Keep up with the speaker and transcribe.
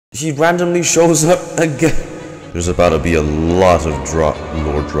He randomly shows up again. There's about to be a lot of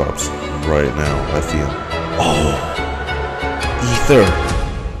lore drops right now, I feel. Oh, Aether.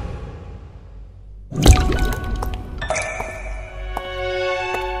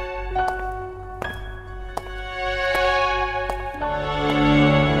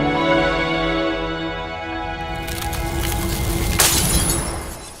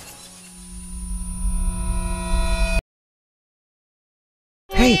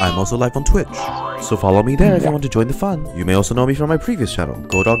 Hey, I'm also live on Twitch, so follow me there if you want to join the fun. You may also know me from my previous channel,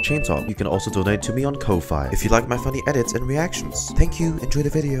 Go Dog Chainsaw. You can also donate to me on Ko-Fi if you like my funny edits and reactions. Thank you, enjoy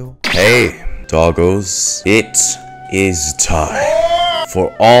the video. Hey, doggos, it is time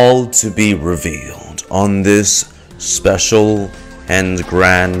for all to be revealed on this special and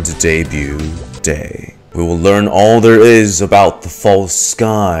grand debut day. We will learn all there is about the false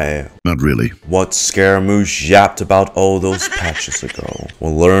sky. Not really. What Scaramouche yapped about all those patches ago.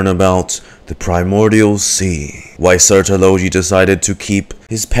 We'll learn about the primordial sea. Why Surtalogi decided to keep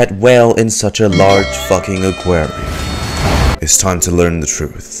his pet whale in such a large fucking aquarium. It's time to learn the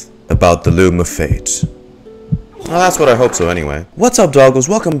truth about the Loom of Fate. Well, that's what I hope so anyway. What's up, doggos?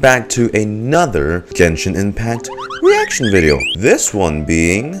 Welcome back to another Genshin Impact reaction video. This one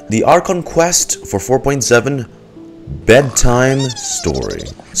being the Archon quest for 4.7 Bedtime story.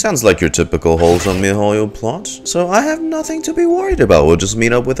 Sounds like your typical wholesome miHoYo plot, so I have nothing to be worried about. We'll just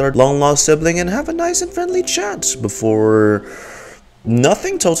meet up with our long-lost sibling and have a nice and friendly chat before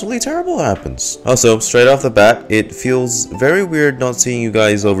nothing totally terrible happens. Also, straight off the bat, it feels very weird not seeing you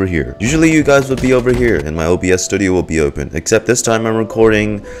guys over here. Usually you guys would be over here and my OBS studio will be open, except this time I'm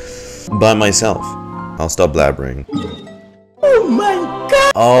recording by myself. I'll stop blabbering. Oh my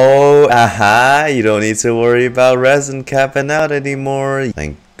god! Oh, aha, you don't need to worry about resin capping out anymore.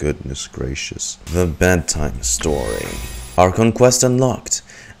 Thank goodness gracious. The Bedtime story. Archon quest unlocked.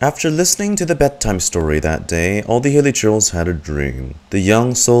 After listening to the bedtime story that day, all the Hilly Churls had a dream. The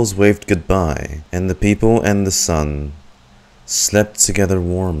young souls waved goodbye, and the people and the sun slept together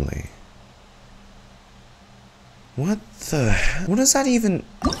warmly. What does that even...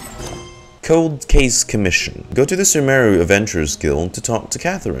 Cold Case Commission. Go to the Sumeru Adventurers Guild to talk to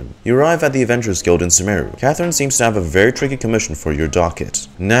Catherine. You arrive at the Adventurers Guild in Sumeru. Catherine seems to have a very tricky commission for your docket.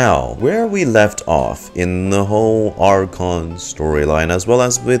 Now, where we left off in the whole Archon storyline, as well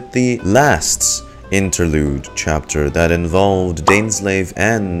as with the last interlude chapter that involved Dainsleif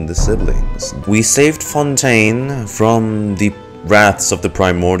and the siblings. We saved Fontaine from the wraths of the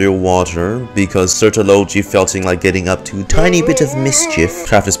primordial water because Surtalogi felt like getting up to a tiny bit of mischief.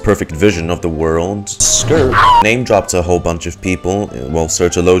 Craft his perfect vision of the world. Skirk name dropped a whole bunch of people. Well,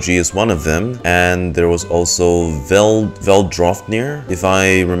 Surtalogi is one of them, and there was also Vedrfolnir, if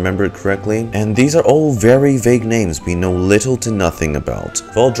I remember it correctly. And these are all very vague names we know little to nothing about.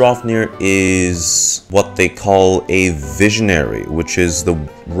 Vedrfolnir is what they call a visionary, which is the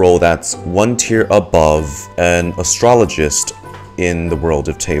role that's one tier above an astrologist in the world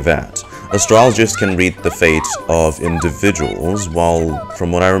of Teyvat. Astrologists can read the fate of individuals, while,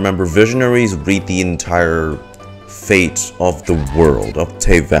 from what I remember, visionaries read the entire fate of the world, of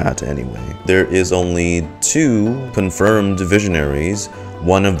Teyvat anyway. There is only 2 confirmed visionaries.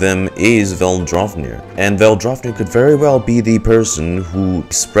 One of them is Vedrfolnir, and Vedrfolnir could very well be the person who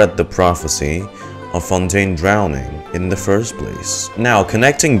spread the prophecy of Fontaine drowning in the first place. Now,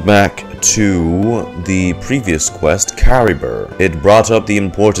 connecting back to the previous quest, Caribert, it brought up the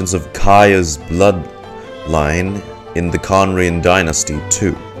importance of Kaya's bloodline in the Khaenriah dynasty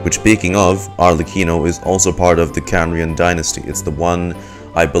too. Which, speaking of, Arlecchino is also part of the Khaenriah dynasty. It's the one,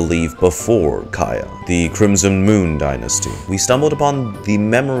 I believe, before Kaya, the Crimson Moon dynasty. We stumbled upon the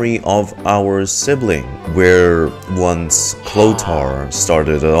memory of our sibling, where once Clothar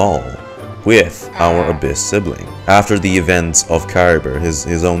started it all, with our Abyss sibling. After the events of Caribert,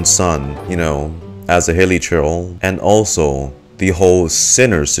 his own son, you know, as a Hilly Churl, and also the whole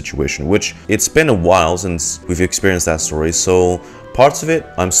sinner situation, which it's been a while since we've experienced that story, so parts of it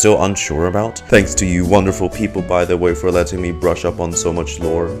I'm still unsure about. Thanks to you wonderful people, by the way, for letting me brush up on so much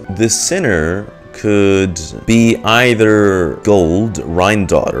lore. The sinner could be either Gold,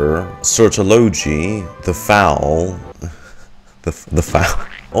 Rhinedottir, Surtalogi, the Foul, the Foul,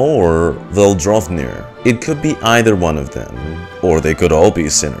 or Vedrfolnir. It could be either one of them, or they could all be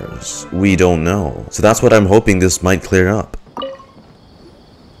sinners. We don't know. So that's what I'm hoping this might clear up.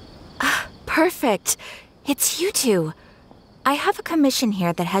 Perfect. It's you two. I have a commission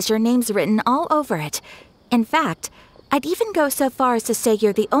here that has your names written all over it. In fact, I'd even go so far as to say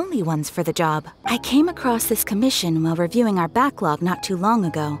you're the only ones for the job. I came across this commission while reviewing our backlog not too long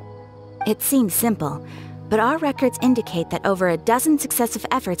ago. It seemed simple. but our records indicate that over a dozen successive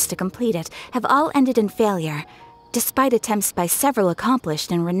efforts to complete it have all ended in failure, despite attempts by several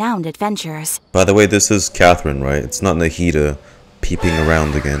accomplished and renowned adventurers. By the way, this is Catherine, right? It's not Nahida peeping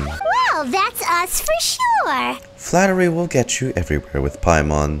around again. Well, that's us for sure. Flattery will get you everywhere with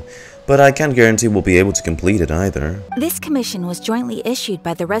Paimon, but I can't guarantee we'll be able to complete it either. This commission was jointly issued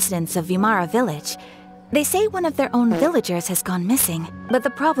by the residents of Vimara village. They say one of their own villagers has gone missing, but the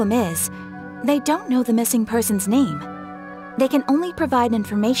problem is, they don't know the missing person's name. They can only provide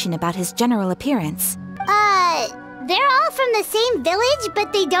information about his general appearance. They're all from the same village,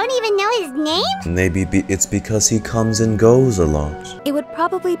 but they don't even know his name? Maybe it's because he comes and goes a lot. It would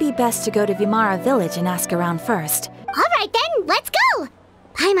probably be best to go to Vimara village and ask around first. Alright then, let's go!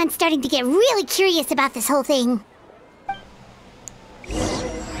 Paimon's starting to get really curious about this whole thing.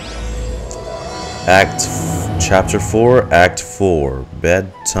 Chapter 4, Act 4,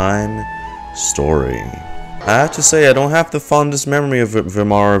 Bedtime Story. I have to say, I don't have the fondest memory of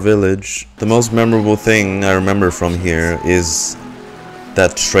Vimara village. The most memorable thing I remember from here is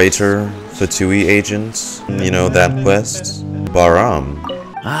that traitor Fatui agent. You know, that quest? Baram.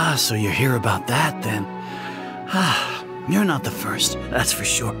 Ah, so you're here about that then. Ah, you're not the first, that's for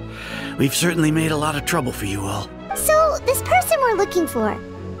sure. We've certainly made a lot of trouble for you all. So, this person we're looking for,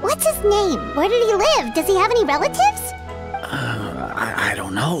 what's his name? Where did he live? Does he have any relatives? I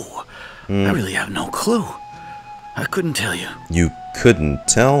don't know. I really have no clue. I couldn't tell you. You couldn't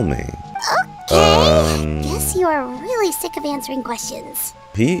tell me. Okay. Guess you are really sick of answering questions.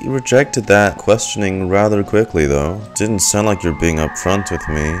 He rejected that questioning rather quickly, though. Didn't sound like you're being upfront with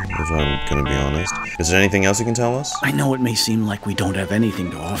me, if I'm gonna be honest. Is there anything else you can tell us? I know it may seem like we don't have anything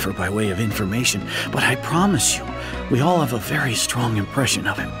to offer by way of information, but I promise you, we all have a very strong impression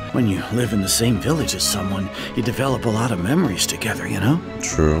of him. When you live in the same village as someone, you develop a lot of memories together, you know?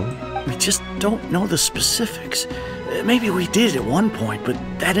 True. We just don't know the specifics. Maybe we did at one point, but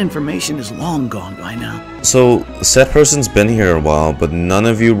that information is long gone by now. So, said person's been here a while, but none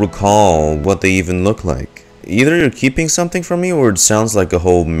of you recall what they even look like. Either you're keeping something from me, or it sounds like a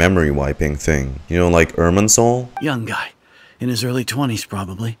whole memory wiping thing. You know, like Irminsul? Young guy. In his early 20s,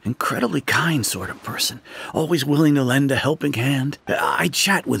 probably. Incredibly kind sort of person. Always willing to lend a helping hand. I'd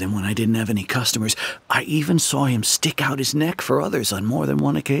chat with him when I didn't have any customers. I even saw him stick out his neck for others on more than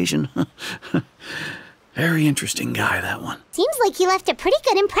one occasion. Very interesting guy, that one. Seems like he left a pretty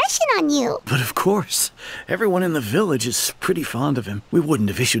good impression on you. But of course, everyone in the village is pretty fond of him. We wouldn't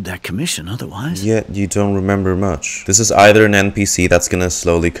have issued that commission otherwise. Yet you don't remember much. This is either an NPC that's gonna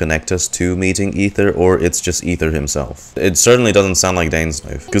slowly connect us to meeting Aether, or it's just Aether himself. It certainly doesn't sound like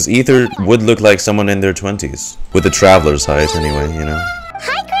Dainsleif, because Aether would look like someone in their 20s. With the traveler's height, anyway, you know?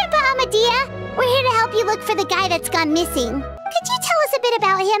 Hi, Grandpa Amadia. We're here to help you look for the guy that's gone missing. Could you tell us a bit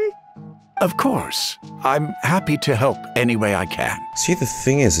about him? Of course. I'm happy to help any way I can. See, the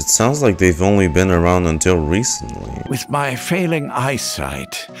thing is, it sounds like they've only been around until recently. With my failing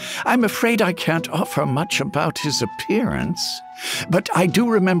eyesight, I'm afraid I can't offer much about his appearance. But I do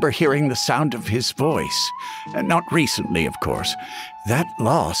remember hearing the sound of his voice. Not recently, of course. That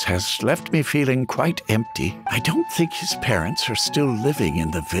loss has left me feeling quite empty. I don't think his parents are still living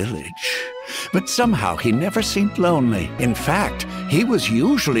in the village. But somehow he never seemed lonely. In fact, he was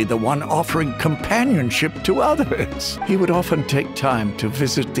usually the one offering companionship to others. He would often take time to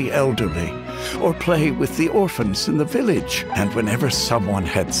visit the elderly or play with the orphans in the village. And whenever someone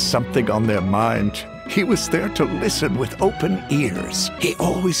had something on their mind, he was there to listen with open ears. He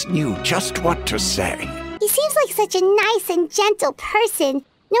always knew just what to say. He seems like such a nice and gentle person.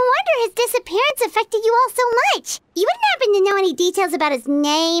 No wonder his disappearance affected you all so much. You wouldn't happen to know any details about his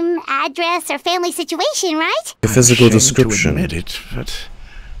name, address, or family situation, right? The physical I'm ashamed description. to admit it, but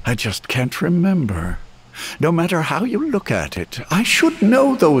I just can't remember. No matter how you look at it, I should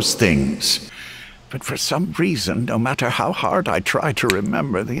know those things. But for some reason, no matter how hard I try to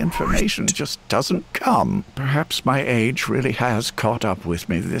remember, the information just doesn't come. Perhaps my age really has caught up with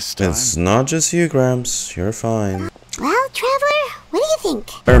me this time. It's not just you, Gramps. You're fine. Well, Traveler, what do you think?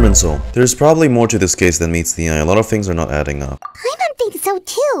 Irminsul. There's probably more to this case than meets the eye. A lot of things are not adding up. Paimon thinks so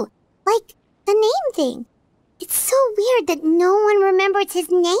too. Like, the name thing. It's so weird that no one remembers his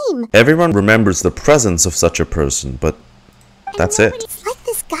name. Everyone remembers the presence of such a person, but that's it. It's like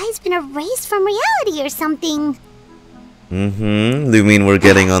this guy's been erased from reality or something. Lumine, we're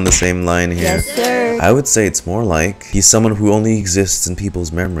getting on the same line here. Yes, sir. I would say it's more like he's someone who only exists in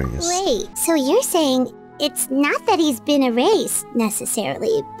people's memories. Wait, so you're saying it's not that he's been erased,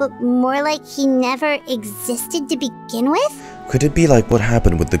 necessarily, but more like he never existed to begin with? Could it be like what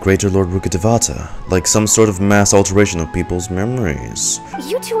happened with the Greater Lord Rukkhadevata? Like some sort of mass alteration of people's memories?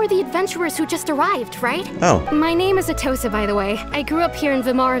 You two are the adventurers who just arrived, right? Oh. My name is Atossa, by the way. I grew up here in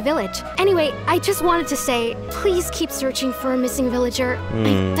Vimara village. Anyway, I just wanted to say, please keep searching for a missing villager.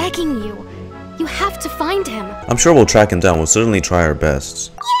 I'm begging you. You have to find him. I'm sure we'll track him down. We'll certainly try our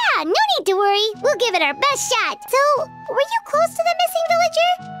best. Yeah, no need to worry. We'll give it our best shot. So, were you close to the missing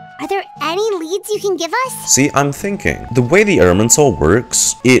villager? Are there any leads you can give us? See, I'm thinking, the way the Irminsul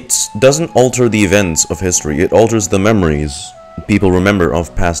works, it doesn't alter the events of history, it alters the memories people remember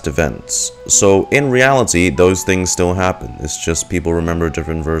of past events. So, in reality, those things still happen, it's just people remember a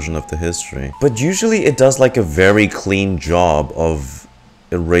different version of the history. But usually it does like a very clean job of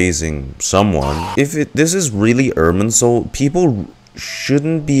erasing someone. If this is really Irminsul, people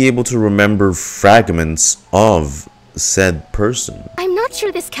shouldn't be able to remember fragments of said person. I'm not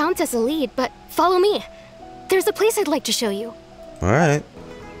sure this counts as a lead, but follow me. There's a place I'd like to show you. Alright.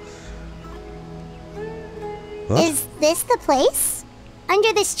 Is this the place?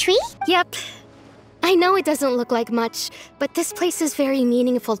 Under this tree? Yep. I know it doesn't look like much, but this place is very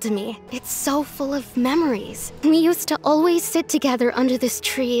meaningful to me. It's so full of memories. We used to always sit together under this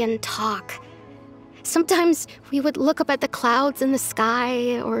tree and talk. Sometimes we would look up at the clouds in the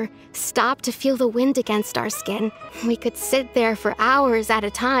sky, or stop to feel the wind against our skin. We could sit there for hours at a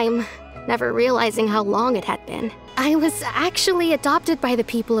time, never realizing how long it had been. I was actually adopted by the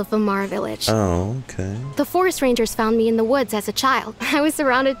people of Vimara village. Oh, okay. The forest rangers found me in the woods as a child. I was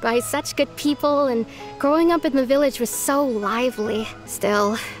surrounded by such good people, and growing up in the village was so lively.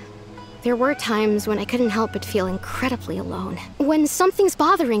 Still, there were times when I couldn't help but feel incredibly alone. When something's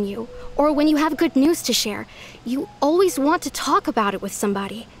bothering you, or when you have good news to share, you always want to talk about it with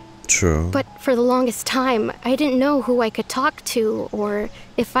somebody. True. But for the longest time, I didn't know who I could talk to, or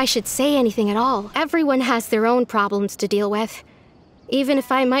if I should say anything at all. Everyone has their own problems to deal with. Even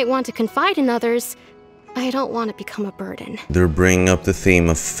if I might want to confide in others, I don't want to become a burden. They're bringing up the theme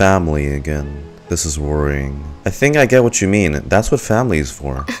of family again. This is worrying. I think I get what you mean. That's what family is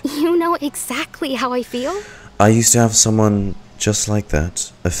for. You know exactly how I feel. I used to have someone just like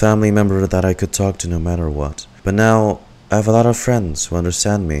that. A family member that I could talk to no matter what. But now, I have a lot of friends who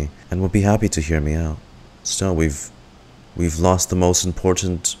understand me and would be happy to hear me out. Still, we've lost the most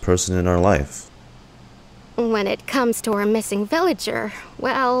important person in our life. When it comes to our missing villager,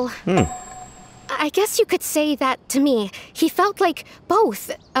 well... I guess you could say that to me. He felt like both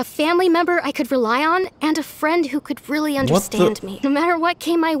a family member I could rely on and a friend who could really understand me. No matter what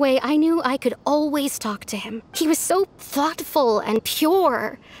came my way, I knew I could always talk to him. He was so thoughtful and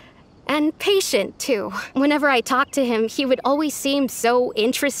pure. And patient, too. Whenever I talked to him, he would always seem so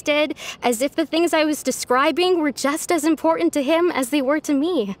interested, as if the things I was describing were just as important to him as they were to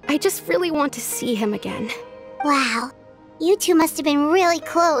me. I just really want to see him again. Wow. You two must have been really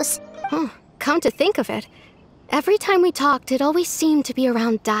close. Come to think of it, every time we talked, it always seemed to be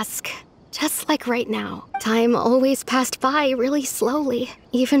around dusk. Just like right now. Time always passed by really slowly.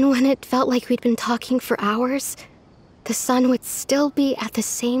 Even when it felt like we'd been talking for hours, the sun would still be at the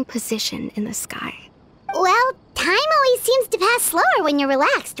same position in the sky. Well, time always seems to pass slower when you're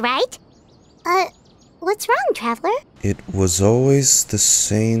relaxed, right? What's wrong, Traveler? It was always the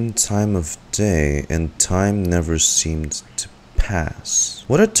same time of day, and time never seemed to pass.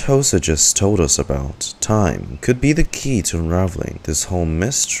 What Atossa just told us about time could be the key to unraveling this whole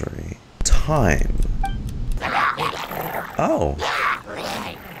mystery. Time. Oh.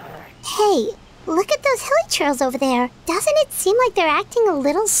 Hey, look at those hilly trails over there. Doesn't it seem like they're acting a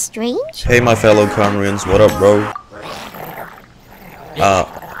little strange? Hey, my fellow Khaenrians, what up, bro?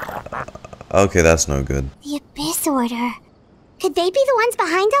 Okay, that's no good. The Abyss Order. Could they be the ones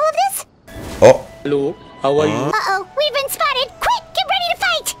behind all of this? Oh. Hello, how are you? Uh-oh, we've been spotted! Quick, get ready to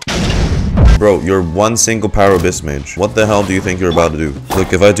fight! Bro, you're one single Pyro Abyss Mage. What the hell do you think you're about to do?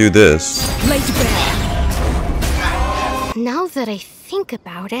 Look, if I do this... Now that I think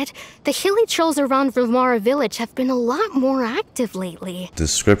about it, the hilly trolls around Vimara village have been a lot more active lately.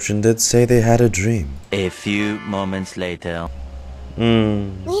 Description did say they had a dream. A few moments later.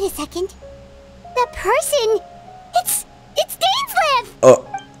 Wait a second. That person! It's Dainsleif!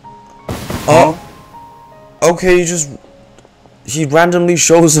 Okay, he randomly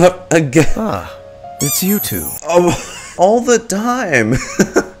shows up again. Ah, it's you two. All the time.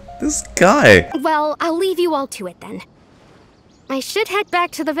 This guy. Well, I'll leave you all to it then. I should head back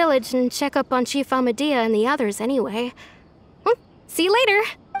to the village and check up on Chief Amadea and the others anyway. Well, see you later.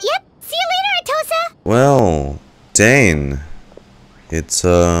 Yep, see you later, Atossa! Well, Dain. It's,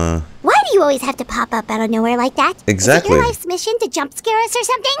 Why do do you always have to pop up out of nowhere like that? Exactly. Is it your life's mission to jump scare us or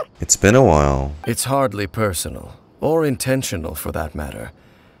something? It's been a while. It's hardly personal, or intentional for that matter.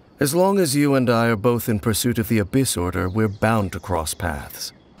 As long as you and I are both in pursuit of the Abyss Order, we're bound to cross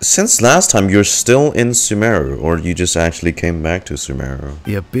paths. Since last time, you're still in Sumeru, or you just actually came back to Sumeru?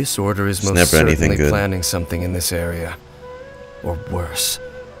 The Abyss Order is most never anything certainly good. planning something in this area. Or worse,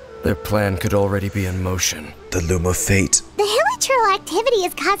 their plan could already be in motion. The Loom of Fate. The hilichurl activity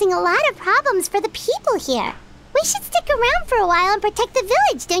is causing a lot of problems for the people here. We should stick around for a while and protect the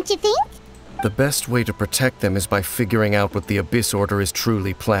village, don't you think? The best way to protect them is by figuring out what the Abyss Order is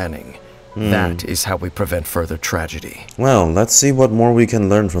truly planning. That is how we prevent further tragedy. Well, let's see what more we can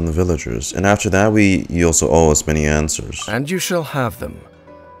learn from the villagers. And after that, you also owe us many answers. And you shall have them.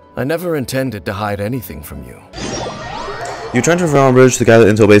 I never intended to hide anything from you. You turn to Verona Bridge to gather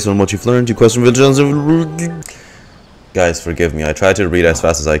intel based on what you've learned. You question villagers. Guys, forgive me. I try to read as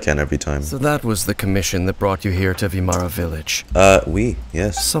fast as I can every time. So that was the commission that brought you here to Vimara village.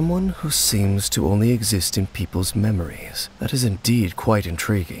 Yes. Someone who seems to only exist in people's memories. That is indeed quite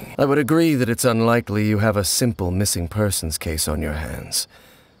intriguing. I would agree that it's unlikely you have a simple missing persons case on your hands.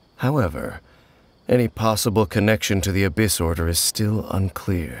 However, any possible connection to the Abyss Order is still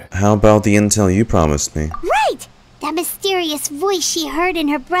unclear. How about the intel you promised me? Right! That mysterious voice she heard in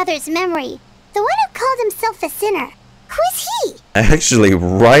her brother's memory. The one who called himself a sinner. Who is he? Actually,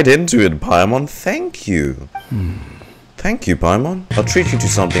 right into it, Paimon. Thank you. Thank you, Paimon. I'll treat you to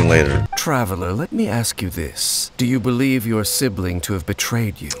something later. Traveler, let me ask you this. Do you believe your sibling to have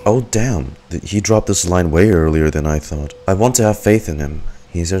betrayed you? Oh, damn. He dropped this line way earlier than I thought. I want to have faith in him.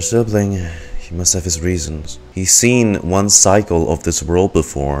 He's our sibling. He must have his reasons. He's seen one cycle of this world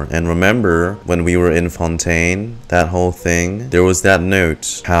before. And remember, when we were in Fontaine, that whole thing, there was that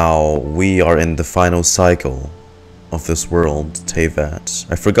note, how we are in the final cycle of this world, Teyvat.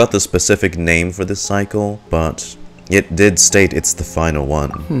 I forgot the specific name for this cycle, but it did state it's the final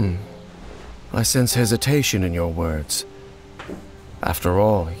one. I sense hesitation in your words. After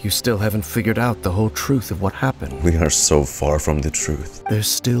all, you still haven't figured out the whole truth of what happened. We are so far from the truth. There's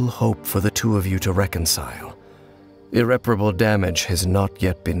still hope for the two of you to reconcile. Irreparable damage has not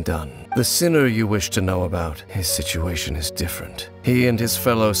yet been done. The sinner you wish to know about, his situation is different. He and his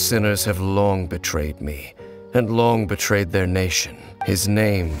fellow sinners have long betrayed me, and long betrayed their nation. His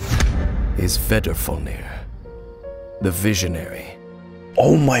name is Vedrfolnir, the Visionary.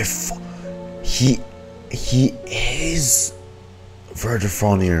 Oh my He is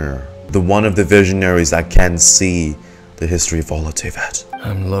Vedrfolnir, the one of the visionaries that can see the history of all of Teyvat.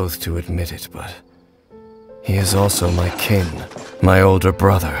 I'm loath to admit it, but he is also my kin, my older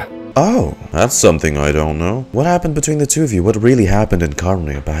brother. Oh, that's something I don't know. What happened between the two of you? What really happened in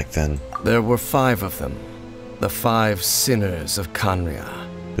Khaenriah back then? There were 5 of them, the 5 sinners of Khaenriah.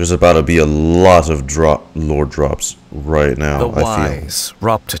 There's about to be a lot of lore drops right now, The I feel. wise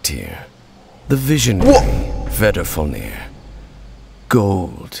Rhinedottir, the visionary Vedrfolnir,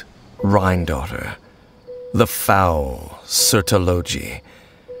 Gold Rhinedottir, the foul Surtalogi,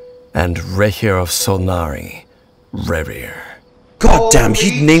 and Vedrfolnir Rerir. God damn,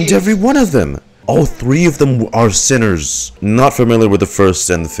 he named every one of them! All 3 of them are sinners. Not familiar with the 1st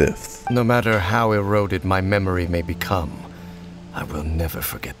and the 5th. No matter how eroded my memory may become, I will never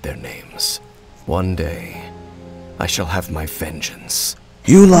forget their names. One day, I shall have my vengeance.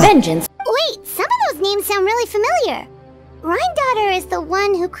 You lie. Vengeance? Wait, some of those names sound really familiar. Rhinedottir is the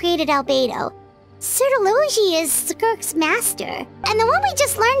one who created Albedo. Surtalogi is Skirk's master. And the one we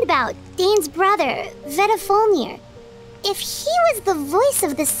just learned about, Dain's brother, Vedrfolnir. If he was the voice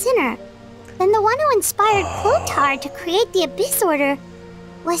of the sinner, then the one who inspired Clothar to create the Abyss Order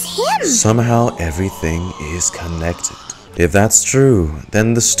was him. Somehow everything is connected. If that's true,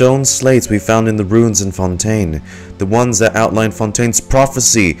 then the stone slates we found in the ruins in Fontaine, the ones that outlined Fontaine's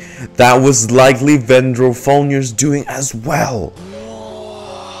prophecy, that was likely Vedrfolnir's doing as well.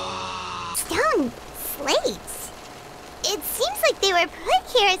 Stone slates? It seems like they were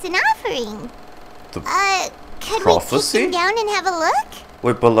put here as an offering. Could we take them down and have a look?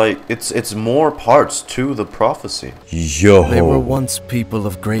 Wait, but like, it's more parts to the prophecy. Yo. They were once people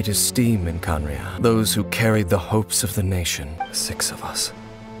of great esteem in Khaenriah, those who carried the hopes of the nation. 6 of us.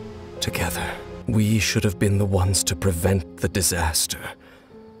 Together, we should have been the ones to prevent the disaster.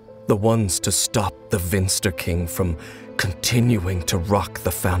 The ones to stop the Vinster King from continuing to rock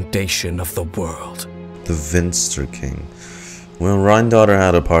the foundation of the world. The Vinster King. Well, Rhinedottir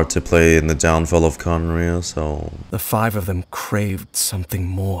had a part to play in the downfall of Khaenriah, so... The 5 of them craved something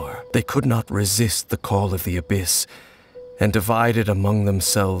more. They could not resist the call of the Abyss, and divided among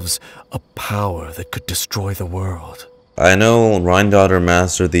themselves a power that could destroy the world. I know Rhinedottir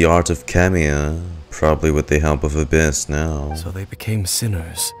mastered the art of Chemia, probably with the help of Abyss now. So they became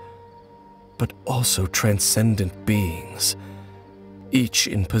sinners, but also transcendent beings, each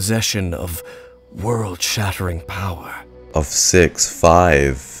in possession of world-shattering power. Of 6,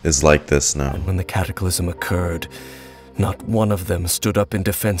 5 is like this now. And when the cataclysm occurred, not one of them stood up in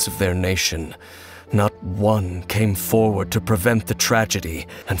defense of their nation. Not one came forward to prevent the tragedy,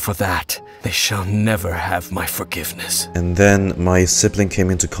 and for that, they shall never have my forgiveness. And then my sibling came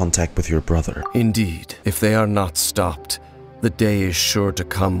into contact with your brother. Indeed, if they are not stopped, the day is sure to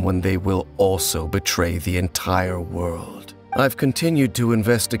come when they will also betray the entire world. I've continued to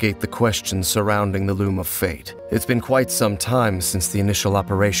investigate the questions surrounding the Loom of Fate. It's been quite some time since the initial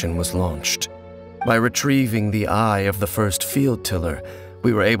operation was launched. By retrieving the eye of the first field tiller,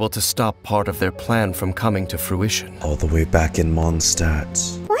 we were able to stop part of their plan from coming to fruition. All the way back in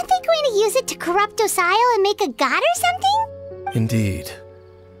Mondstadt. Weren't they going to use it to corrupt Osial and make a god or something? Indeed.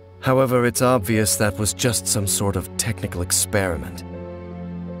 However, it's obvious that was just some sort of technical experiment.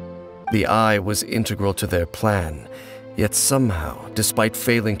 The eye was integral to their plan, yet somehow, despite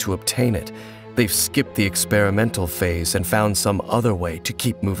failing to obtain it, they've skipped the experimental phase and found some other way to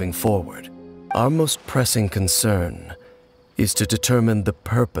keep moving forward. Our most pressing concern is to determine the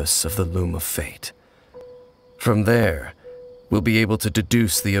purpose of the Loom of Fate. From there, we'll be able to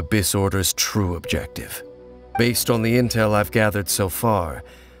deduce the Abyss Order's true objective. Based on the intel I've gathered so far,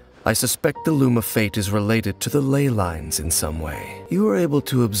 I suspect the Loom of Fate is related to the ley lines in some way. You were able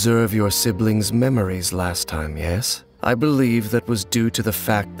to observe your siblings' memories last time, yes? I believe that was due to the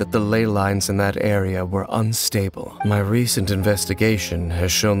fact that the ley lines in that area were unstable. My recent investigation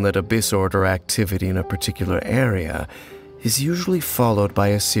has shown that Abyss Order activity in a particular area is usually followed by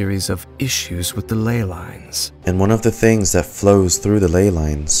a series of issues with the ley lines. And one of the things that flows through the ley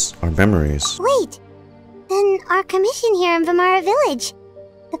lines are memories. Wait, then our commission here in Vimara Village,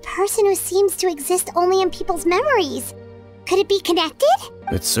 the person who seems to exist only in people's memories, could it be connected?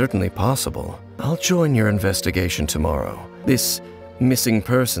 It's certainly possible. I'll join your investigation tomorrow. This missing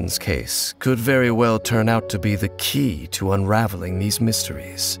persons case could very well turn out to be the key to unraveling these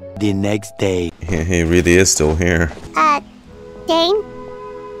mysteries. The next day. He really is still here. Dain?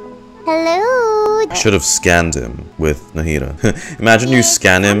 Hello? I should have scanned him with Nahida. Imagine you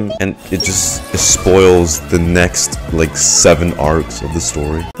scan him and it spoils the next, like, 7 arcs of the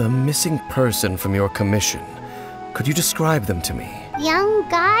story. The missing person from your commission. Could you describe them to me? Young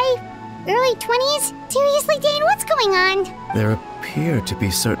guy? Early 20s? Seriously, Dain, what's going on? There appear to be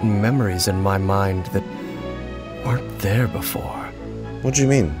certain memories in my mind that weren't there before. What do you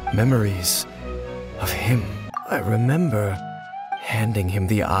mean? Memories of him. I remember handing him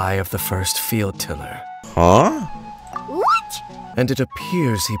the eye of the first field tiller. Huh? What? And it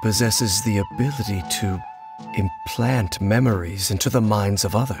appears he possesses the ability to implant memories into the minds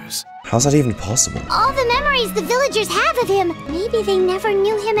of others. How's that even possible? All the memories the villagers have of him. Maybe they never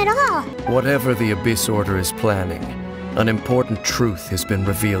knew him at all. Whatever the Abyss Order is planning, an important truth has been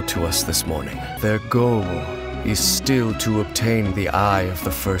revealed to us this morning. Their goal is still to obtain the eye of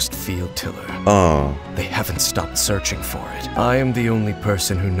the first field tiller. Oh. They haven't stopped searching for it. I am the only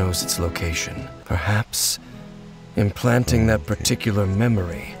person who knows its location. Perhaps implanting that particular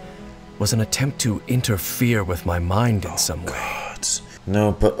memory was an attempt to interfere with my mind in some way.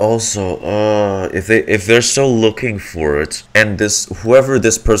 No, but also, if they're still looking for it, and whoever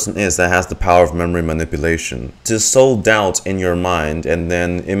this person is that has the power of memory manipulation, to sow doubt in your mind, and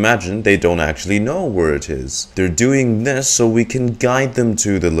then imagine they don't actually know where it is. They're doing this so we can guide them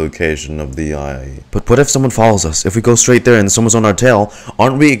to the location of the eye. But what if someone follows us? If we go straight there and someone's on our tail,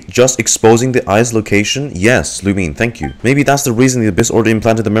 aren't we just exposing the eye's location? Yes, Lumine, thank you. Maybe that's the reason the Abyss Order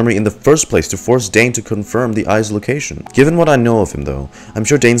implanted the memory in the first place, to force Dain to confirm the eye's location. Given what I know of him though, I'm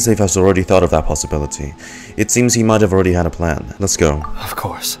sure Dainsleif has already thought of that possibility. It seems he might have already had a plan. Let's go. Of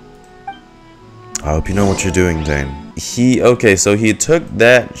course. I hope you know what you're doing, Dain. Okay, so he took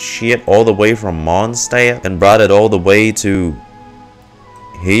that shit all the way from Mondstadt and brought it all the way to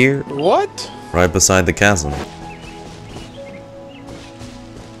here? What? Right beside the chasm.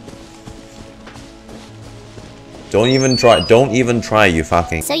 Don't even try, you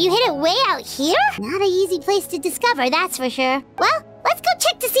fucking... So you hid it way out here? Not an easy place to discover, that's for sure. Well, let's go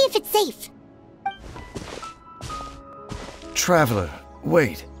check to see if it's safe. Traveler,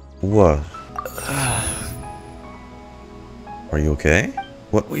 wait. What? Are you okay?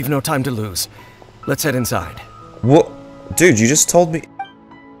 What? We've no time to lose. Let's head inside. What? Dude, you just told me...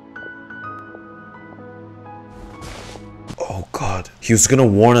 Oh god. He was gonna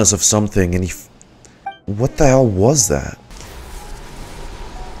warn us of something and he... What the hell was that?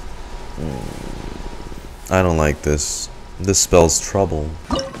 I don't like this. This spells trouble.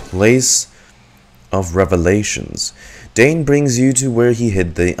 Place of Revelations. Dain brings you to where he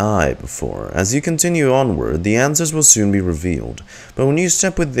hid the eye before. As you continue onward, the answers will soon be revealed. But when you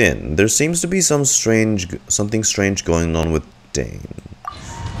step within, there seems to be something strange going on with Dain.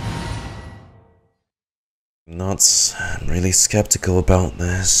 I'm really skeptical about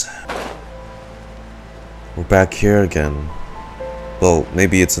this. We're back here again. Well,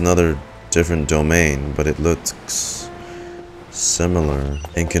 maybe it's another different domain, but it looks similar.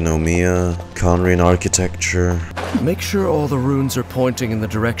 Enkinomia, Khaenriah architecture. Make sure all the runes are pointing in the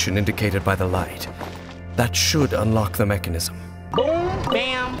direction indicated by the light. That should unlock the mechanism. Boom,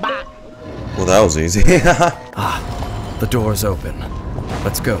 bam, bop. Well, that was easy. The door's open.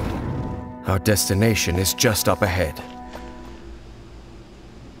 Let's go. Our destination is just up ahead.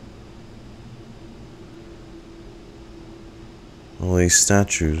 All these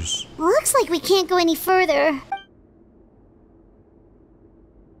statues. Looks like we can't go any further.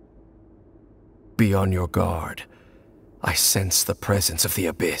 Be on your guard. I sense the presence of the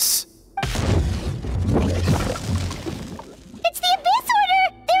Abyss. It's the Abyss Order!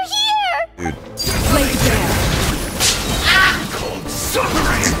 They're here! Dude.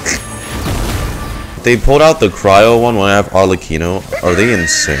 They pulled out the cryo one when I have Arlecchino. Are they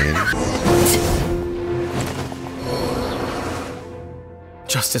insane?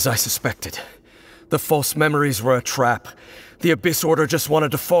 Just as I suspected. The false memories were a trap. The Abyss Order just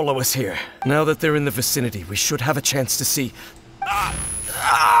wanted to follow us here. Now that they're in the vicinity, we should have a chance to see...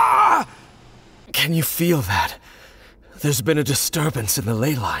 Can you feel that? There's been a disturbance in the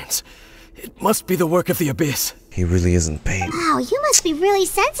ley lines. It must be the work of the Abyss. He really is in pain. Wow, you must be really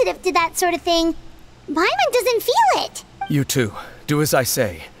sensitive to that sort of thing. Paimon doesn't feel it. You too. Do as I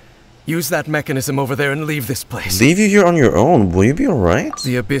say. Use that mechanism over there and leave this place. Leave you here on your own? Will you be alright?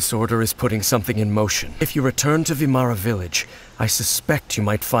 The Abyss Order is putting something in motion. If you return to Vimara Village, I suspect you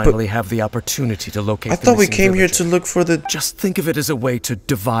might finally have the opportunity to locate the I thought we came villager. here to look for the... Just think of it as a way to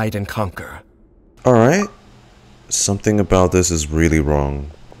divide and conquer. Alright. Something about this is really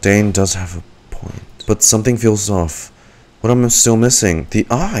wrong. Dain does have a point. But something feels off. What am I still missing? The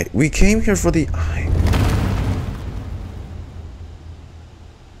eye. We came here for the eye.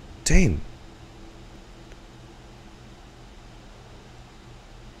 Dain.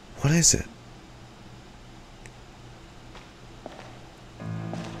 What is it?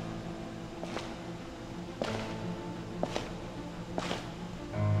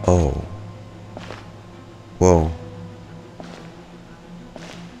 Oh. Whoa.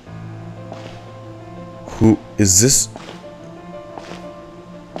 Who is this?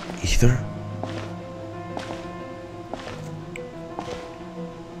 Aether?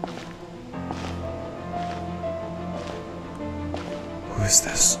 Who is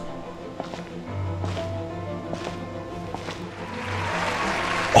this?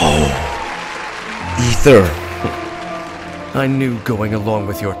 Oh! Aether! I knew going along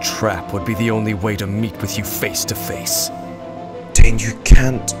with your trap would be the only way to meet with you face to face. Dain, you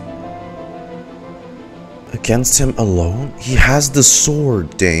can't... Against him alone? He has the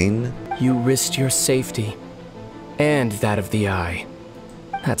sword, Dain. You risked your safety. And that of the Eye.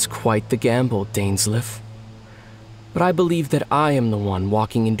 That's quite the gamble, Dainsleif. But I believe that I am the one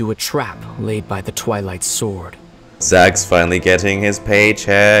walking into a trap laid by the Twilight Sword. Zach's finally getting his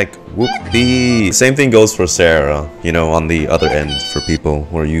paycheck. Whoopee! Same thing goes for Sarah, you know, on the other end for people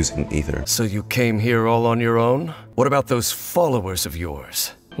who are using Aether. So you came here all on your own? What about those followers of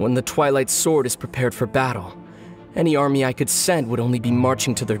yours? When the Twilight Sword is prepared for battle, any army I could send would only be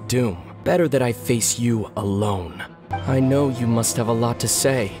marching to their doom. Better that I face you alone. I know you must have a lot to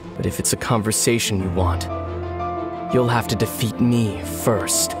say, but if it's a conversation you want, you'll have to defeat me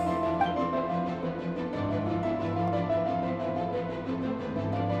first.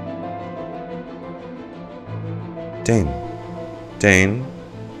 Dain. Dain.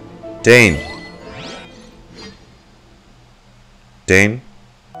 Dain. Dain.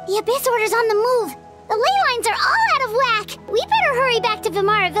 The Abyss Order's on the move. The ley lines are all out of whack. We better hurry back to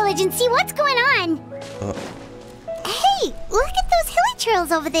Vimara Village and see what's going on. Hey, look at those hilly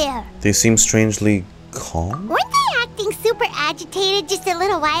trails over there. They seem strangely calm? Weren't they acting super agitated just a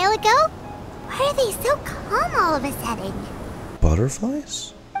little while ago? Why are they so calm all of a sudden?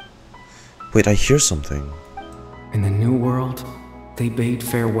 Butterflies? Wait, I hear something. In the New World, they bade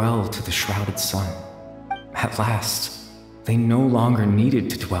farewell to the shrouded sun. At last, they no longer needed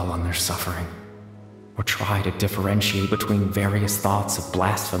to dwell on their suffering, or try to differentiate between various thoughts of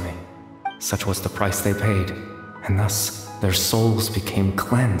blasphemy. Such was the price they paid, and thus their souls became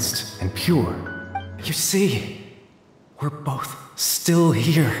cleansed and pure. You see, we're both still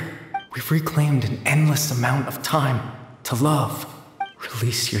here. We've reclaimed an endless amount of time to love.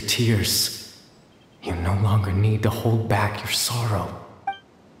 Release your tears. You no longer need to hold back your sorrow.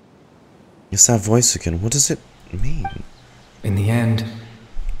 It's that voice again. What does it mean? In the end,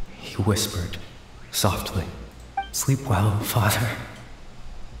 he whispered, softly, "Sleep well, Father.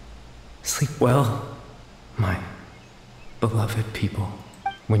 Sleep well, my beloved people.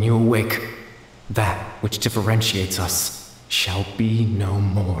 When you awake, that which differentiates us shall be no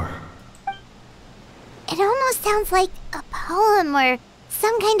more." It almost sounds like a poem or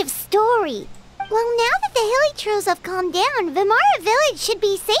some kind of story. Well, now that the hilly trolls have calmed down, Vimara Village should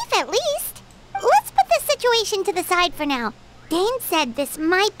be safe at least. Let's put this situation to the side for now. Dain said this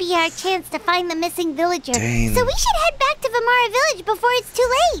might be our chance to find the missing villager. Dain. So we should head back to Vimara Village before it's too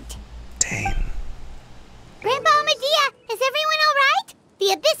late. Dain. Grandpa Medea, is everyone alright?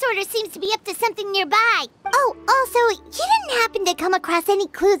 The Abyss Order seems to be up to something nearby. Oh, also, you didn't happen to come across any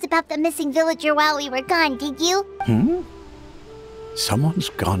clues about the missing villager while we were gone, did you? Someone's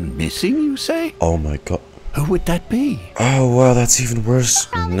gone missing, you say? Oh my god. Who would that be? Oh wow, that's even worse.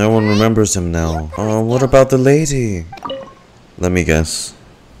 No one remembers him now. Oh, what about the lady? Let me guess.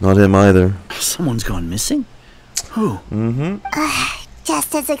 Not him either. Someone's gone missing? Who?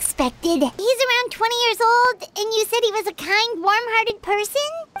 Just as expected. He's around 20 years old, and you said he was a kind, warm-hearted person?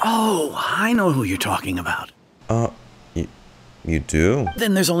 Oh, I know who you're talking about. You do?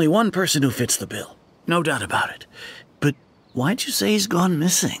 Then there's only one person who fits the bill. No doubt about it. But why'd you say he's gone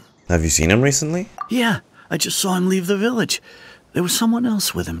missing? Have you seen him recently? Yeah, I just saw him leave the village. There was someone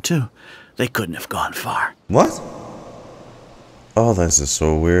else with him, too. They couldn't have gone far. What? Oh, this is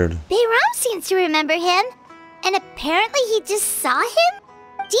so weird. Bayram seems to remember him, and apparently he just saw him?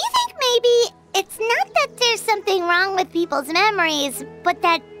 Do you think maybe it's not that there's something wrong with people's memories, but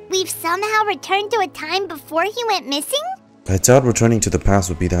that we've somehow returned to a time before he went missing? I doubt returning to the past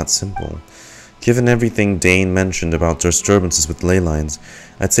would be that simple. Given everything Dain mentioned about disturbances with ley lines,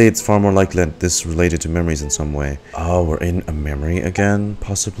 I'd say it's far more likely that this is related to memories in some way. Oh, we're in a memory again,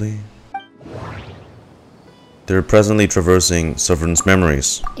 possibly? They're presently traversing Sovereign's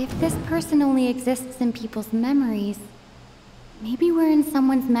memories. If this person only exists in people's memories, maybe we're in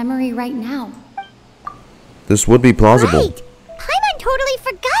someone's memory right now. This would be plausible. Right! Paimon totally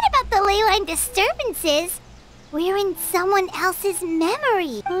forgot about the ley line disturbances. We're in someone else's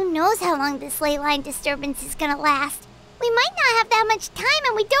memory. Who knows how long this ley line disturbance is gonna last? We might not have that much time,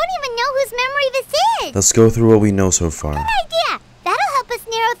 and we don't even know whose memory this is. Let's go through what we know so far. Good idea. That'll help us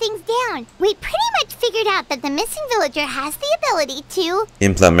narrow things down. We pretty much figured out that the missing villager has the ability to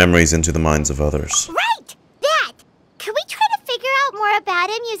implant memories into the minds of others. Right! That! Could we try to figure out more about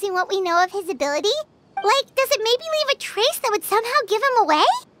him using what we know of his ability? Like, does it maybe leave a trace that would somehow give him away?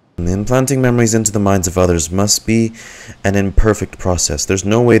 Implanting memories into the minds of others must be an imperfect process. There's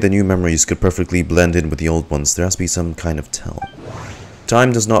no way the new memories could perfectly blend in with the old ones. There has to be some kind of tell.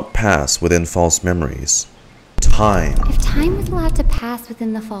 Time does not pass within false memories. If time was allowed to pass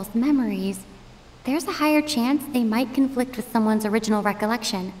within the false memories, there's a higher chance they might conflict with someone's original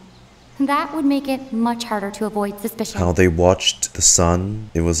recollection. That would make it much harder to avoid suspicion. How they watched the sun,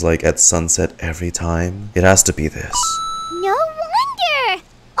 it was like at sunset every time. It has to be this. No wonder!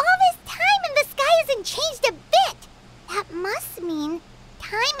 All this time and the sky hasn't changed a bit! That must mean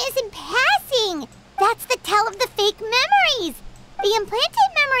time isn't passing! That's the tell of the fake memories! The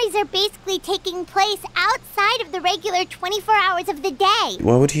implanted memories are basically taking place outside of the regular 24 hours of the day.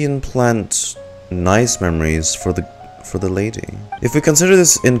 Why would he implant nice memories for the lady? If we consider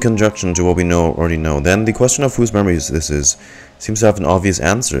this in conjunction to what we already know, then the question of whose memories this is seems to have an obvious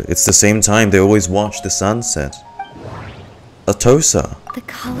answer. It's the same time they always watch the sunset. Atossa. The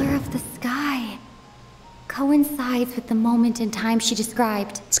color of the sky coincides with the moment in time she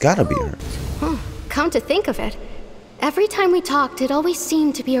described. It's gotta be her. Come to think of it, every time we talked, it always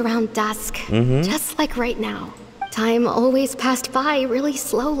seemed to be around dusk, just like right now. Time always passed by really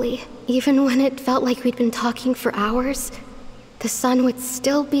slowly. Even when it felt like we'd been talking for hours, the sun would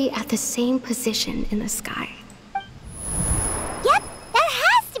still be at the same position in the sky. Yep, that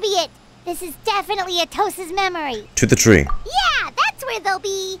has to be it! This is definitely Atossa's memory. To the tree. Yeah, that's where they'll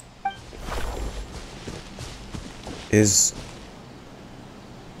be.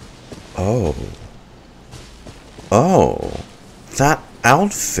 Oh, that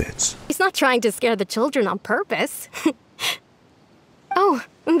outfit. He's not trying to scare the children on purpose. Oh,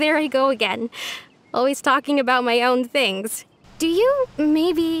 there I go again. Always talking about my own things. Do you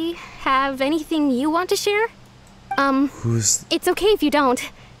maybe have anything you want to share? It's okay if you don't.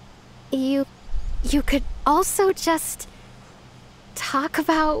 You could also just talk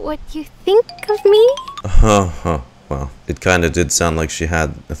about what you think of me? Well, it kinda did sound like she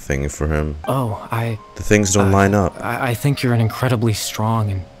had a thing for him. Oh, The things don't line up. I think you're an incredibly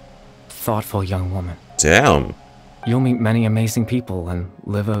strong and thoughtful young woman. Damn. You'll meet many amazing people and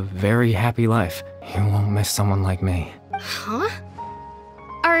live a very happy life. You won't miss someone like me. Huh?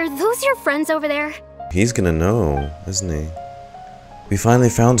 Are those your friends over there? He's gonna know, isn't he? We finally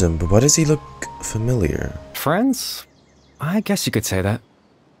found him, but why does he look familiar? Friends? I guess you could say that.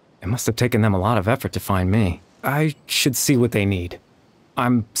 It must have taken them a lot of effort to find me. I should see what they need.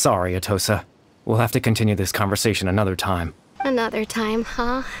 I'm sorry, Atossa. We'll have to continue this conversation another time. Another time,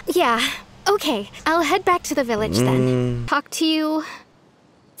 huh? Yeah. Okay, I'll head back to the village then. Talk to you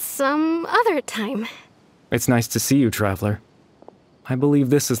some other time. It's nice to see you, Traveler. I believe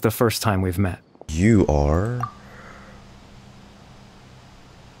this is the first time we've met. You are?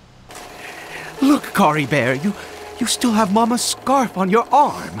 Look, Caribert, you still have Mama's scarf on your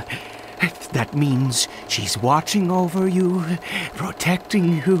arm. That means she's watching over you,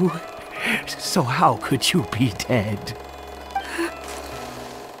 protecting you. So how could you be dead?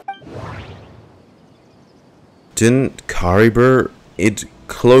 Didn't Caribert, it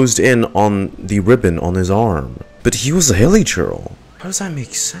closed in on the ribbon on his arm. But he was a hilichurl. How does that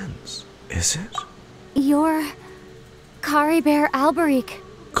make sense? Is it? You're Caribert Alberic.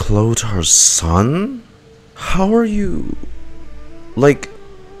 Clothar's son? How are you... like...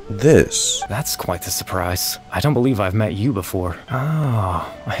 this? That's quite the surprise. I don't believe I've met you before. Oh,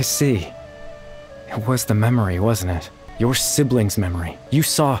 I see. It was the memory, wasn't it? Your sibling's memory. You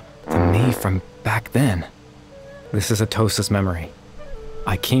saw the me from back then. This is Atossa's memory.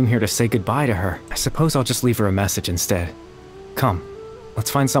 I came here to say goodbye to her. I suppose I'll just leave her a message instead. Come,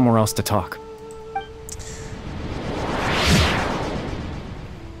 let's find somewhere else to talk.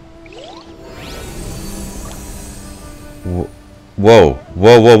 Whoa.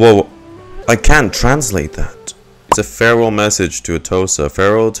 I can't translate that. It's a farewell message to Atossa.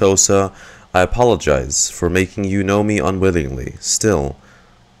 Farewell, Atossa. I apologize for making you know me unwillingly. Still,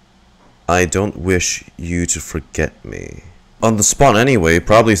 I don't wish you to forget me. On the spot anyway,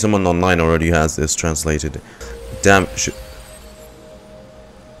 probably someone online already has this translated. Damn shit.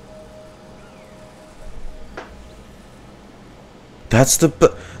 That's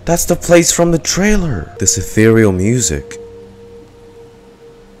the place from the trailer. This ethereal music.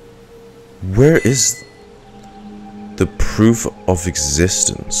 Where is the proof of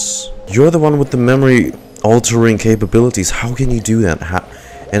existence? You're the one with the memory altering capabilities. How can you do that?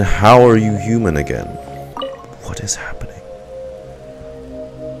 And how are you human again? What is happening?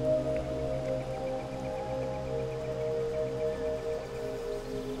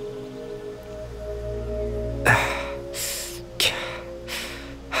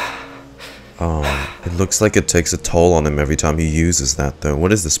 It looks like it takes a toll on him every time he uses that, though.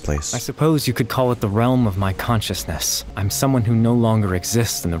 What is this place? I suppose you could call it the realm of my consciousness. I'm someone who no longer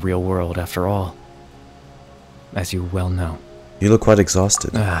exists in the real world, after all. As you well know. You look quite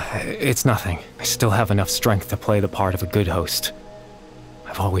exhausted. It's nothing. I still have enough strength to play the part of a good host.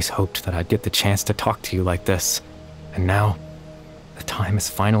 I've always hoped that I'd get the chance to talk to you like this. And now, the time has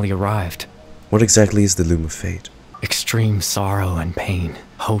finally arrived. What exactly is the Loom of Fate? Extreme sorrow and pain,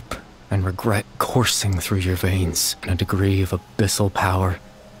 hope and regret coursing through your veins in a degree of abyssal power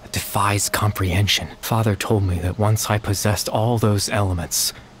that defies comprehension. Father told me that once I possessed all those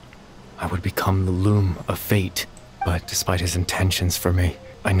elements, I would become the Loom of Fate. But despite his intentions for me,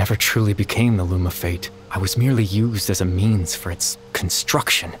 I never truly became the Loom of Fate. I was merely used as a means for its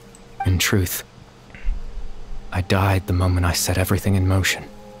construction. In truth, I died the moment I set everything in motion.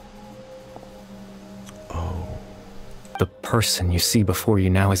 The person you see before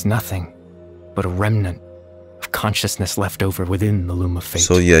you now is nothing but a remnant of consciousness left over within the Loom of Fate.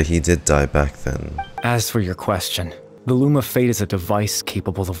 So yeah, he did die back then. As for your question, the Loom of Fate is a device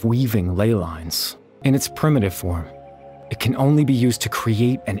capable of weaving ley lines. In its primitive form, it can only be used to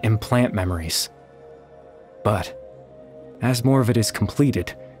create and implant memories. But as more of it is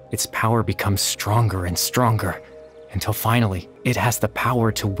completed, its power becomes stronger and stronger, until finally, it has the power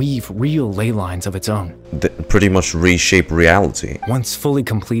to weave real ley lines of its own. Pretty much reshape reality. Once fully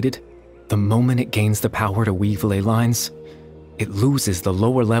completed, the moment it gains the power to weave ley lines, it loses the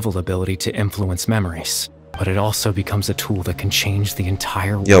lower level ability to influence memories. But it also becomes a tool that can change the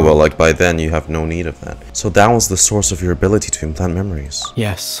entire world. Yeah, well, like by then you have no need of that. So that was the source of your ability to implant memories.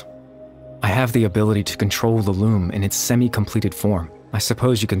 Yes. I have the ability to control the loom in its semi-completed form. I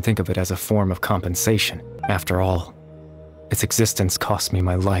suppose you can think of it as a form of compensation. After all, its existence cost me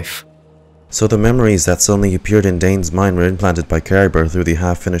my life. So the memories that suddenly appeared in Dain's mind were implanted by Caribert through the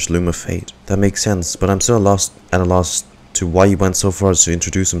half-finished Loom of Fate. That makes sense, but I'm still at a loss to why he went so far as to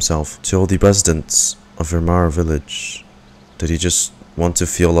introduce himself to all the residents of Vermar village? Did he just want to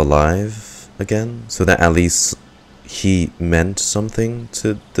feel alive again? So that at least he meant something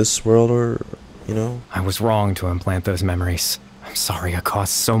to this world, or, you know? I was wrong to implant those memories. I'm sorry I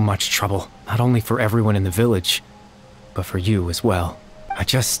caused so much trouble, not only for everyone in the village, but for you as well. I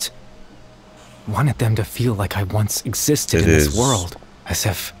just wanted them to feel like I once existed in this world, as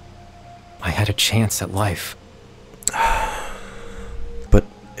if I had a chance at life. But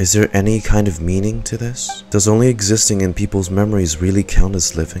is there any kind of meaning to this? Does only existing in people's memories really count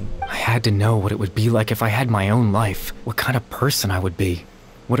as living? I had to know what it would be like if I had my own life, what kind of person I would be,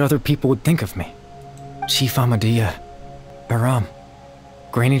 what other people would think of me. Chief Amadia, Baram,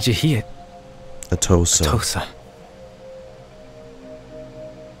 Granny Jahiyat, Atossa.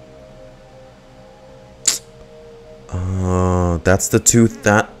 That's the two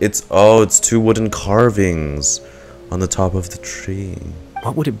it's two wooden carvings on the top of the tree.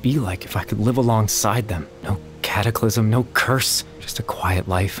 What would it be like if I could live alongside them? No cataclysm, no curse, just a quiet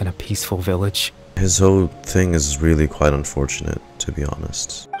life in a peaceful village. His whole thing is really quite unfortunate, to be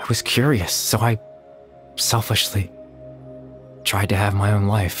honest. I was curious, so I selfishly tried to have my own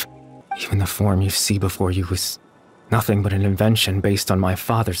life. Even the form you see before you was nothing but an invention based on my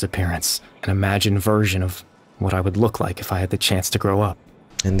father's appearance, an imagined version of what I would look like if I had the chance to grow up.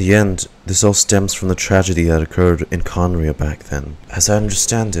 In the end, this all stems from the tragedy that occurred in Khaenriah back then. As I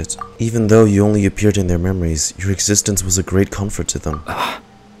understand it, even though you only appeared in their memories, your existence was a great comfort to them.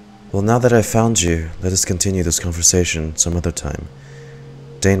 Well, now that I've found you, let us continue this conversation some other time.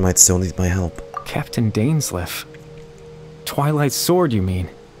 Dain might still need my help. Captain Dainsleif? Twilight's sword, you mean?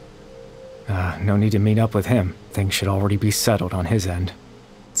 No need to meet up with him. Things should already be settled on his end.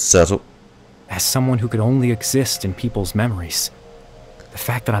 Settled? As someone who could only exist in people's memories, the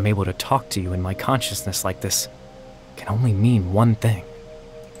fact that I'm able to talk to you in my consciousness like this can only mean one thing.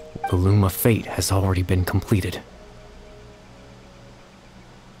 The Loom of Fate has already been completed.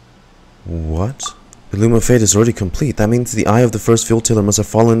 What? The Loom of Fate is already complete. That means the eye of the first field tailor must have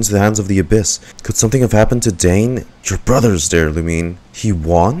fallen into the hands of the Abyss. Could something have happened to Dain? Your brother's there, Lumine. He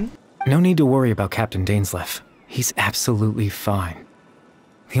won? No need to worry about Captain Dainsleif. He's absolutely fine.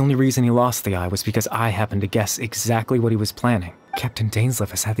 The only reason he lost the eye was because I happened to guess exactly what he was planning. Captain Dainsleif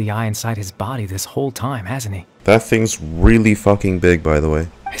has had the eye inside his body this whole time, hasn't he? That thing's really fucking big, by the way.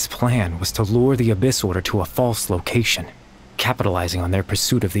 His plan was to lure the Abyss Order to a false location, capitalizing on their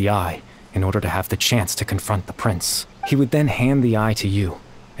pursuit of the eye in order to have the chance to confront the prince. He would then hand the eye to you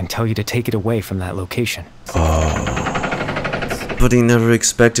and tell you to take it away from that location. But he never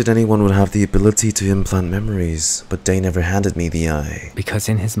expected anyone would have the ability to implant memories. But Dain never handed me the eye. Because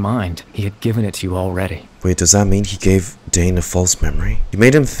in his mind, he had given it to you already. Wait, does that mean he gave Dain a false memory? You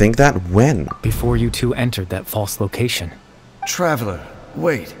made him think that? When? Before you two entered that false location. Traveler,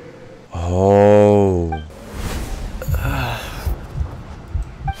 wait. Oh.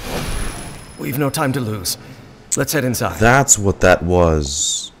 We've no time to lose. Let's head inside. That's what that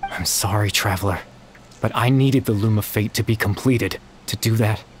was. I'm sorry, Traveler. But I needed the Loom of Fate to be completed. To do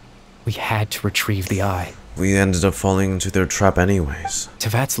that, we had to retrieve the eye. We ended up falling into their trap anyways.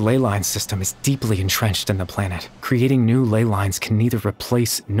 Tevat's ley line system is deeply entrenched in the planet. Creating new ley lines can neither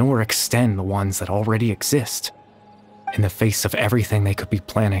replace nor extend the ones that already exist. In the face of everything they could be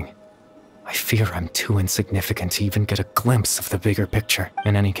planning, I fear I'm too insignificant to even get a glimpse of the bigger picture.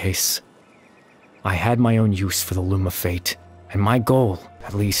 In any case, I had my own use for the Loom of Fate, and my goal,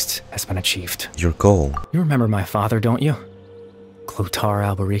 at least, has been achieved. Your goal? You remember my father, don't you? Clothar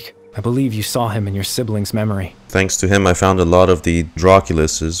Alberic. I believe you saw him in your sibling's memory. Thanks to him, I found a lot of the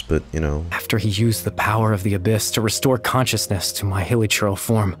Draculuses, but, you know... After he used the power of the Abyss to restore consciousness to my hilichurl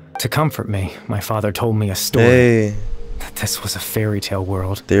form, to comfort me, my father told me a story. Hey. That this was a fairy tale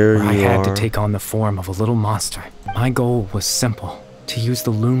world, there where I you had are. to take on the form of a little monster. My goal was simple, to use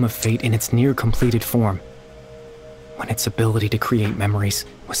the Loom of Fate in its near-completed form, when its ability to create memories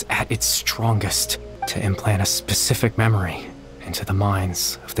was at its strongest, to implant a specific memory into the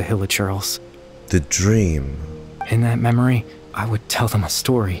minds of the hilichurls. The dream. In that memory, I would tell them a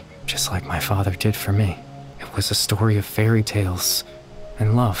story, just like my father did for me. It was a story of fairy tales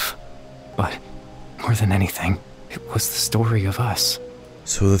and love, but more than anything, it was the story of us.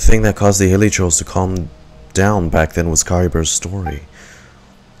 So the thing that caused the hilichurls to calm down back then was Caribert's story.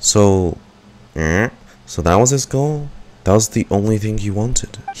 So that was his goal? That was the only thing he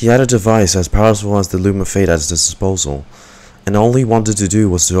wanted. He had a device as powerful as the Loom of Fate at his disposal, and all he wanted to do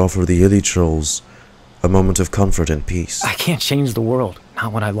was to offer the hilichurls a moment of comfort and peace. I can't change the world,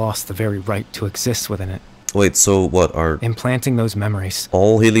 not when I lost the very right to exist within it. Wait, so what are... Implanting those memories.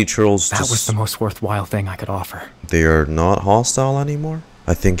 All hilichurls That was the most worthwhile thing I could offer. They are not hostile anymore?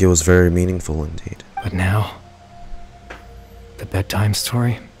 I think it was very meaningful indeed. But now, the bedtime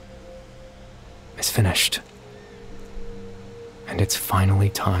story is finished. And it's finally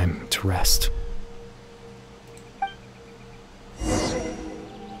time to rest.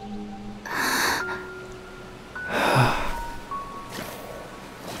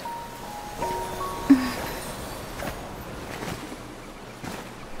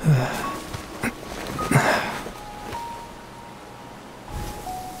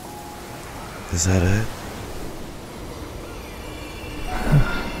 Is that it?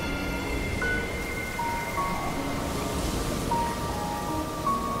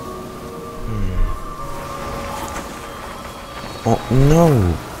 Oh no!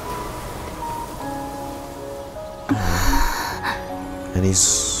 Oh. And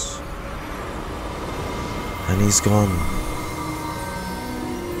he's gone.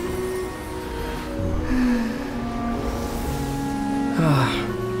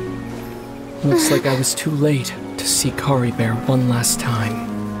 Looks like I was too late to see Caribert one last time.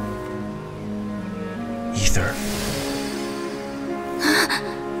 Aether.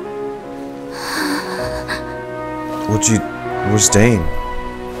 Where's Dain?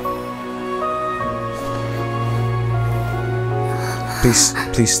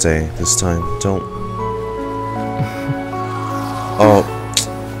 Please stay this time. Don't. Oh.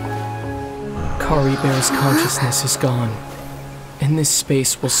 Caribert's consciousness is gone, and this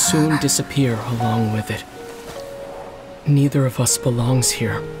space will soon disappear along with it. Neither of us belongs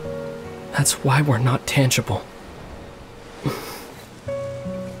here. That's why we're not tangible.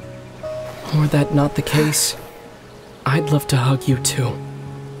 Were that not the case, I'd love to hug you too.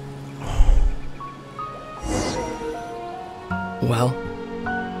 Well,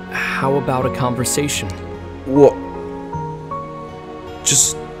 how about a conversation? What?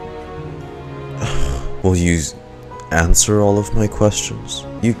 Just... Will you answer all of my questions?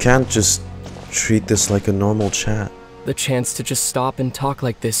 You can't just treat this like a normal chat. The chance to just stop and talk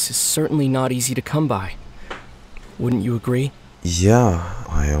like this is certainly not easy to come by. Wouldn't you agree? Yeah,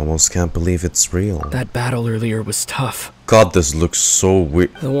 I almost can't believe it's real. That battle earlier was tough. God, this looks so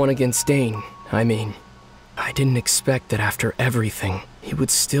weird. The one against Dain, I mean. I didn't expect that after everything, he would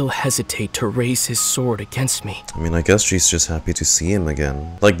still hesitate to raise his sword against me. I mean, I guess she's just happy to see him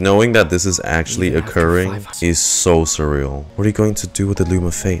again. Like, knowing that this is actually occurring is so surreal. What are you going to do with the Loom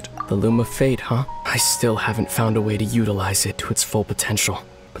of Fate? The Loom of Fate, huh? I still haven't found a way to utilize it to its full potential.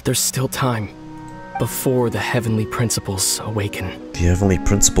 But there's still time. Before the Heavenly Principles awaken. The Heavenly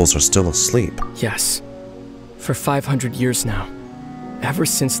Principles are still asleep. Yes. For 500 years now. Ever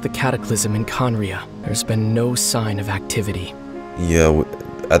since the cataclysm in Khaenriah, there's been no sign of activity. Yeah,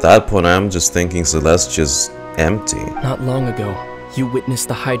 at that point I'm just thinking Celestia's empty. Not long ago, you witnessed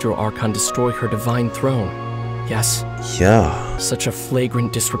the Hydro-Archon destroy her divine throne. Yes? Yeah. Such a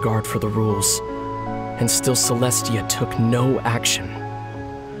flagrant disregard for the rules. And still Celestia took no action.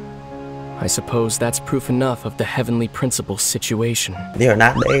 I suppose that's proof enough of the Heavenly Principles situation. They're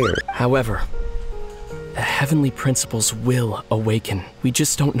not there. However, the Heavenly Principles will awaken. We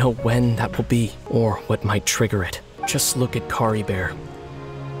just don't know when that will be, or what might trigger it. Just look at Caribert.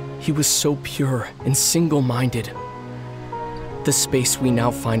 He was so pure and single-minded. The space we now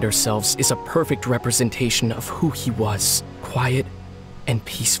find ourselves is a perfect representation of who he was. Quiet and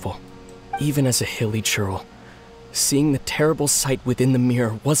peaceful. Even as a hilly churl. Seeing the terrible sight within the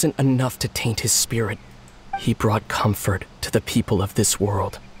mirror wasn't enough to taint his spirit. He brought comfort to the people of this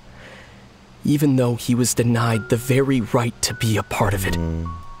world. Even though he was denied the very right to be a part of it.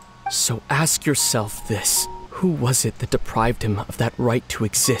 So ask yourself this. Who was it that deprived him of that right to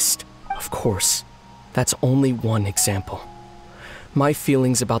exist? Of course, that's only one example. My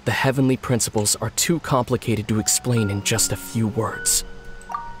feelings about the Heavenly Principles are too complicated to explain in just a few words.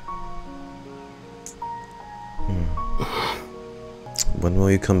 When will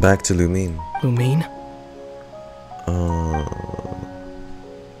you come back to Lumine? Lumine?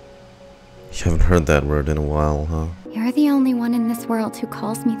 You haven't heard that word in a while, huh? You're the only one in this world who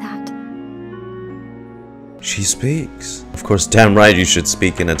calls me that. She speaks. Of course, damn right you should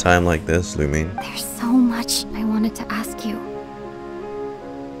speak in a time like this, Lumine. There's so much I wanted to ask you.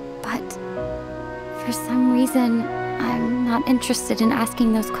 But for some reason, I'm not interested in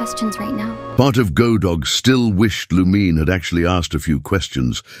asking those questions right now. Part of Godog still wished Lumine had actually asked a few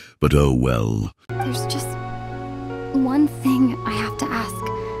questions, but oh well. There's just one thing I have to ask.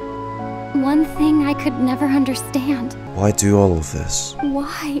 One thing I could never understand. Why do all of this?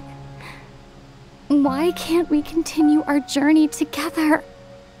 Why? Why can't we continue our journey together?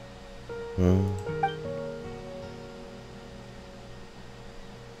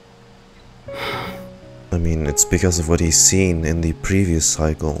 I mean, it's because of what he's seen in the previous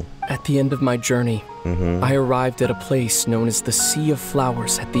cycle. At the end of my journey, I arrived at a place known as the Sea of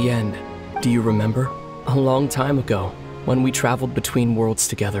Flowers at the end. Do you remember? A long time ago, when we traveled between worlds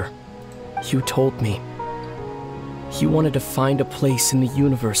together, you told me you wanted to find a place in the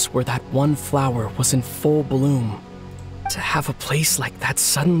universe where that one flower was in full bloom. To have a place like that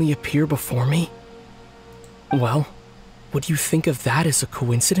suddenly appear before me? Well, would you think of that as a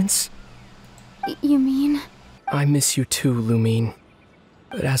coincidence? You mean? I miss you too, Lumine.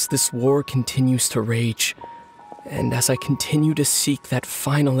 But as this war continues to rage, and as I continue to seek that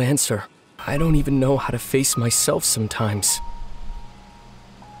final answer, I don't even know how to face myself sometimes.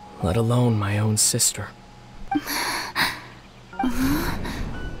 Let alone my own sister.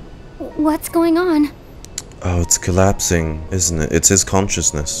 What's going on? Oh, it's collapsing, isn't it? It's his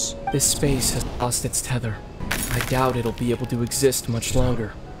consciousness. This space has lost its tether. I doubt it'll be able to exist much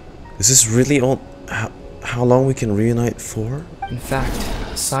longer. Is this really all... How long we can reunite for? In fact,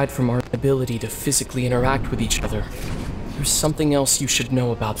 aside from our ability to physically interact with each other, there's something else you should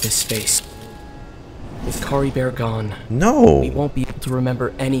know about this space. With Caribert gone, we won't be able to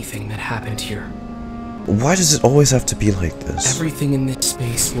remember anything that happened here. Why does it always have to be like this? Everything in this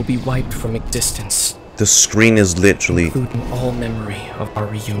space will be wiped from existence. The screen is literally... including all memory of our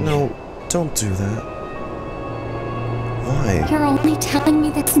reunion. No, don't do that. Why? You're only telling me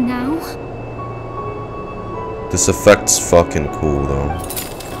this now? This effect's fucking cool, though.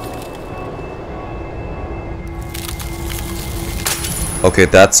 Okay,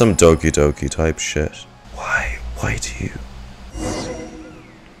 that's some Doki Doki type shit. Why? Why do you...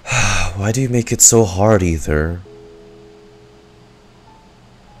 Why do you make it so hard, Aether?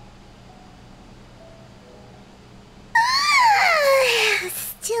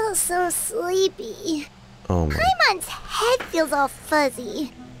 Still so sleepy. Oh my... Paimon's head feels all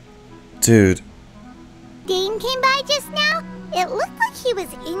fuzzy. Dude. Dain came by just now. It looked like he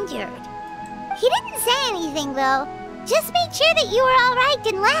was injured. He didn't say anything, though. Just made sure that you were alright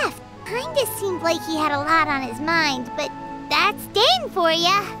and left. Kinda seemed like he had a lot on his mind, but that's Dain for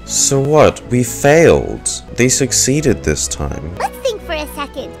ya. So what? We failed. They succeeded this time. Let's think for a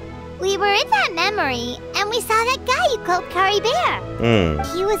second. We were in that memory, and we saw that guy you called Caribert.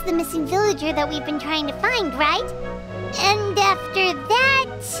 He was the missing villager that we've been trying to find, right? And after that,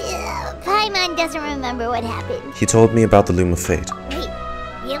 Paimon doesn't remember what happened. He told me about the Loom of Fate. Wait,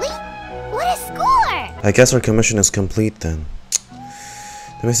 really? What a score! I guess our commission is complete then.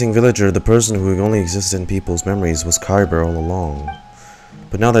 The missing villager, the person who only existed in people's memories, was Caribert all along.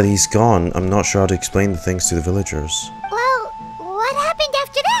 But now that he's gone, I'm not sure how to explain the things to the villagers. Well, what happened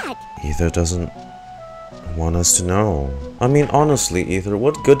after that? Aether doesn't want us to know. I mean, honestly, Aether,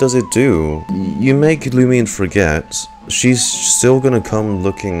 what good does it do? You make Lumine forget. She's still gonna come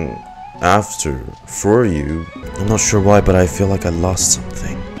looking after for you. I'm not sure why, but I feel like I lost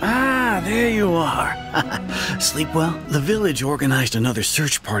something. Ah, there you are. Sleep well? The village organized another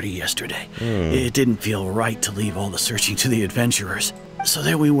search party yesterday. It didn't feel right to leave all the searching to the adventurers. So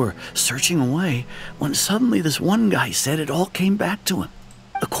there we were, searching away, when suddenly this one guy said it all came back to him.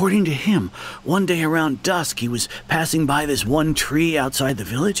 According to him, one day around dusk he was passing by this one tree outside the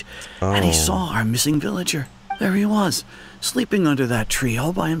village, and he saw our missing villager. There he was, sleeping under that tree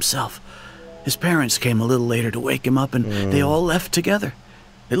all by himself. His parents came a little later to wake him up, and they all left together.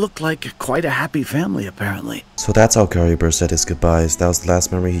 It looked like quite a happy family, apparently. So that's how Caribert said his goodbyes. That was the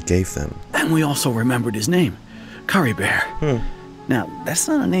last memory he gave them. And we also remembered his name, Caribert. Now, that's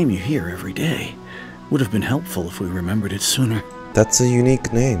not a name you hear every day. Would have been helpful if we remembered it sooner. That's a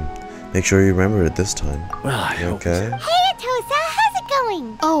unique name. Make sure you remember it this time. Well, I hope. Okay. Hey, Atossa, how's it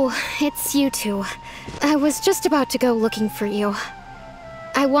going? Oh, it's you two. I was just about to go looking for you.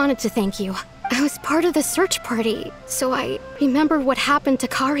 I wanted to thank you. I was part of the search party, so I remember what happened to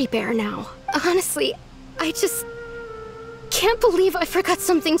Caribert now. Honestly, I just can't believe I forgot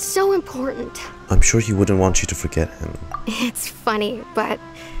something so important. I'm sure he wouldn't want you to forget him. It's funny, but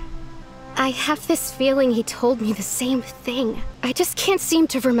I have this feeling he told me the same thing. I just can't seem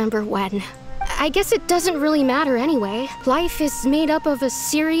to remember when. I guess it doesn't really matter anyway. Life is made up of a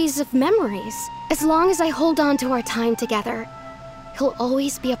series of memories. As long as I hold on to our time together, he'll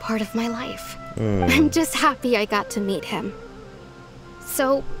always be a part of my life. I'm just happy I got to meet him.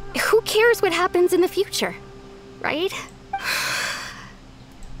 So, who cares what happens in the future, right?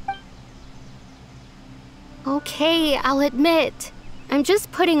 Okay, I'll admit, I'm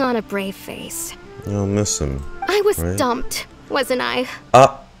just putting on a brave face. You'll miss him. I was right? dumped, wasn't I?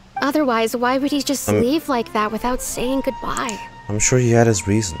 Otherwise, why would he just leave like that without saying goodbye? I'm sure he had his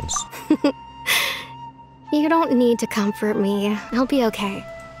reasons. You don't need to comfort me. I'll be okay.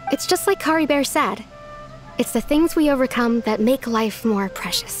 It's just like Caribert said. It's the things we overcome that make life more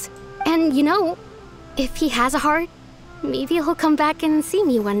precious. And you know, if he has a heart, maybe he'll come back and see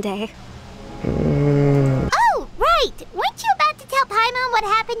me one day. Oh, right! Weren't you about to tell Paimon what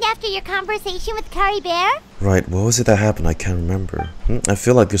happened after your conversation with Caribert? Right, what was it that happened? I can't remember. I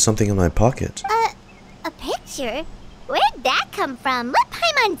feel like there's something in my pocket. A picture? Where'd that come from? Let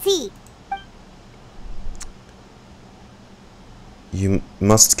Paimon see! You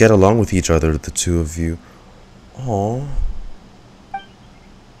must get along with each other, the two of you. Aww.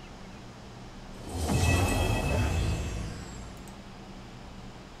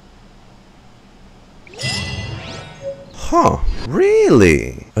 Huh,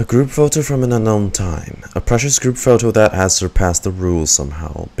 really? A group photo from an unknown time. A precious group photo that has surpassed the rules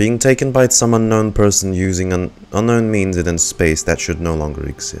somehow. Being taken by some unknown person using an unknown means in space that should no longer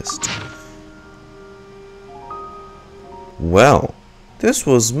exist. Well, this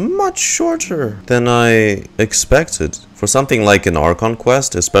was much shorter than I expected. For something like an Archon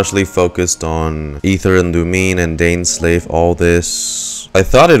quest, especially focused on Aether and Lumine and Dainsleif, all this, I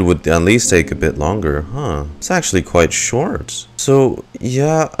thought it would at least take a bit longer, huh? It's actually quite short. So,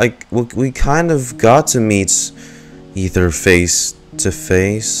 yeah, we kind of got to meet Aether face to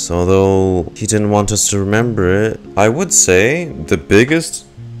face, although he didn't want us to remember it. I would say the biggest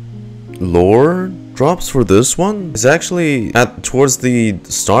lore drops for this one is actually towards the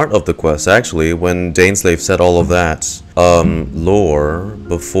start of the quest, actually, when Dainsleif said all of that lore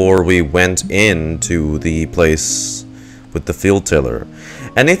before we went into the place with the field tiller.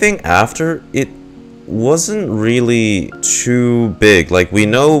 Anything after it wasn't really too big. Like, we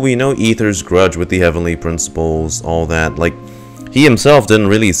know Aether's grudge with the heavenly principles, all that. Like, he himself didn't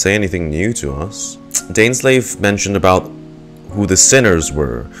really say anything new to us. Dainsleif mentioned about who the sinners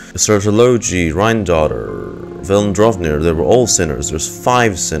were. Surtalogi, Rhinedottir, Vedrfolnir, they were all sinners. There's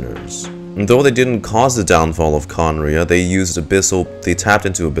 5 sinners. And though they didn't cause the downfall of Khaenriah, they tapped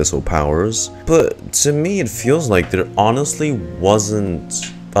into abyssal powers. But to me, it feels like there honestly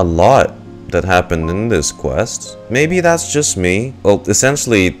wasn't a lot that happened in this quest. Maybe that's just me. Well,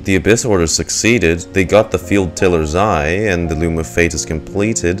 essentially, the Abyss Order succeeded. They got the Field Tiller's Eye, and the Loom of Fate is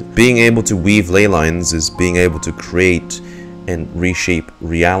completed. Being able to weave ley lines is being able to create and reshape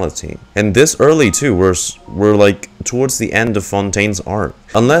reality. And this early too, we're like towards the end of Fontaine's arc.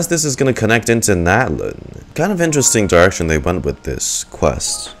 Unless this is gonna connect into Natlan. Kind of interesting direction they went with this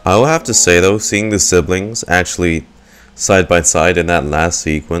quest. I will have to say though, seeing the siblings actually side by side in that last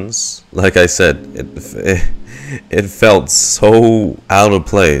sequence, like I said, it felt so out of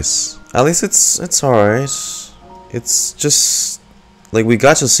place. At least it's alright. It's just like we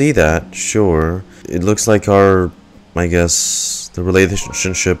got to see that, sure. It looks like I guess the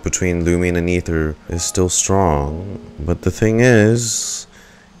relationship between Lumine and Aether is still strong, but the thing is,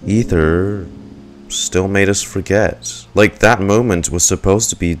 Aether still made us forget. Like, that moment was supposed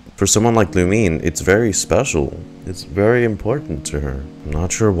to be, for someone like Lumine, it's very special. It's very important to her. I'm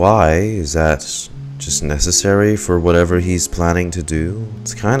not sure why. Is that just necessary for whatever he's planning to do?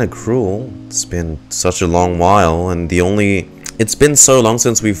 It's kind of cruel. It's been such a long while, and it's been so long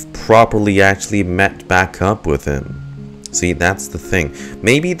since we've properly actually met back up with him. See, that's the thing.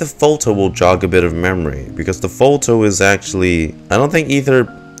 Maybe the photo will jog a bit of memory, because the photo is actually... I don't think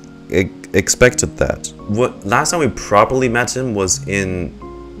Aether expected that. Last time we properly met him was in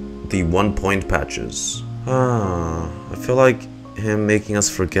the 1 point patches. I feel like him making us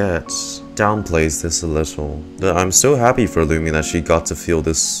forget downplays this a little. I'm so happy for Lumine that she got to feel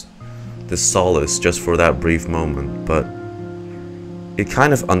this solace just for that brief moment, but it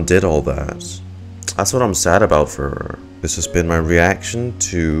kind of undid all that. That's what I'm sad about for her. This has been my reaction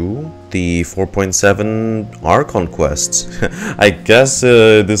to the 4.7 Archon quest. I guess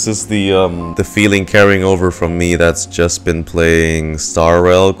this is the feeling carrying over from me that's just been playing Star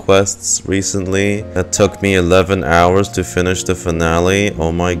Rail quests recently. That took me 11 hours to finish the finale.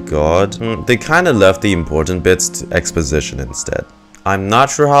 Oh my god. They kind of left the important bits to exposition instead. I'm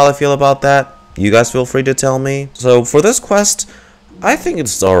not sure how I feel about that. You guys feel free to tell me. So for this quest, I think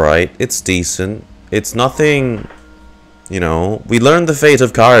it's alright. It's decent. It's nothing... You know, we learned the fate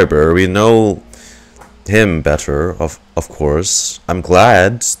of Caribert. We know him better, of course. I'm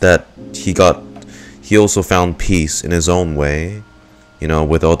glad that he also found peace in his own way, you know,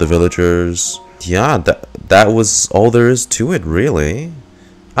 with all the villagers. Yeah, that was all there is to it, really.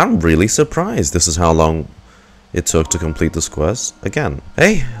 I'm really surprised this is how long it took to complete this quest. Again,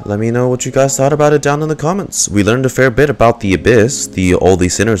 hey, let me know what you guys thought about it down in the comments. We learned a fair bit about the Abyss, all the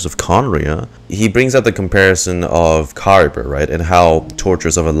sinners of Khaenriah. He brings up the comparison of Caribert, right, and how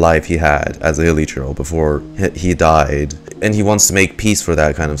torturous of a life he had as a Hilly Churl before he died. and he wants to make peace for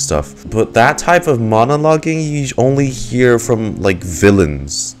that kind of stuff. But that type of monologuing you only hear from like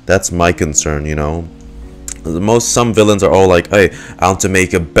villains. That's my concern, you know. Some villains are all like, hey, I want to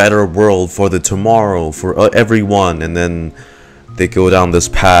make a better world for the tomorrow, for everyone, and then they go down this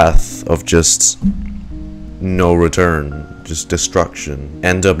path of just no return, just destruction.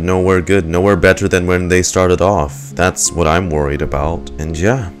 End up nowhere good, nowhere better than when they started off. That's what I'm worried about. And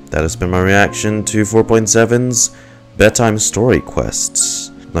yeah, that has been my reaction to 4.7's Bedtime Story Quests.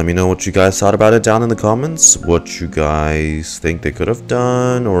 Let me know what you guys thought about it down in the comments, what you guys think they could have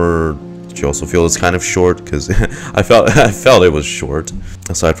done, or did you also feel it's kind of short? Because I felt it was short.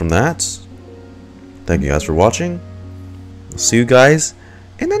 Aside from that, thank you guys for watching. I'll see you guys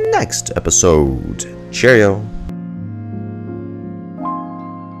in the next episode. Cheerio.